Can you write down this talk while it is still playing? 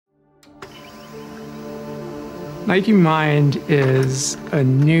Nike Mind is a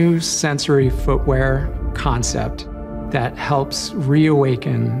new sensory footwear concept that helps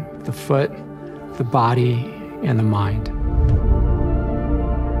reawaken the foot, the body, and the mind.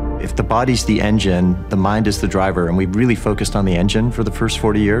 If the body's the engine, the mind is the driver, and we really focused on the engine for the first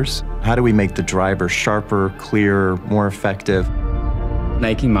 40 years. How do we make the driver sharper, clearer, more effective?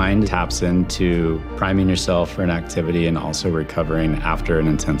 Nike Mind taps into priming yourself for an activity and also recovering after an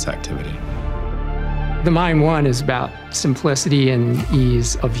intense activity. The Mind 1 is about simplicity and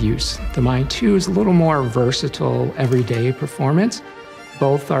ease of use. The Mind 2 is a little more versatile, everyday performance.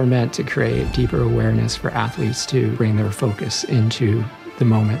 Both are meant to create deeper awareness for athletes to bring their focus into the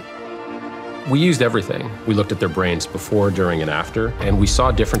moment. We used everything. We looked at their brains before, during, and after, and we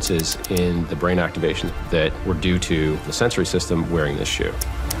saw differences in the brain activations that were due to the sensory system wearing this shoe.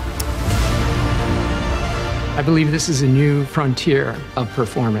 I believe this is a new frontier of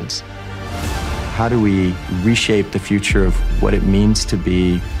performance. How do we reshape the future of what it means to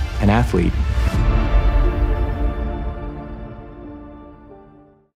be an athlete?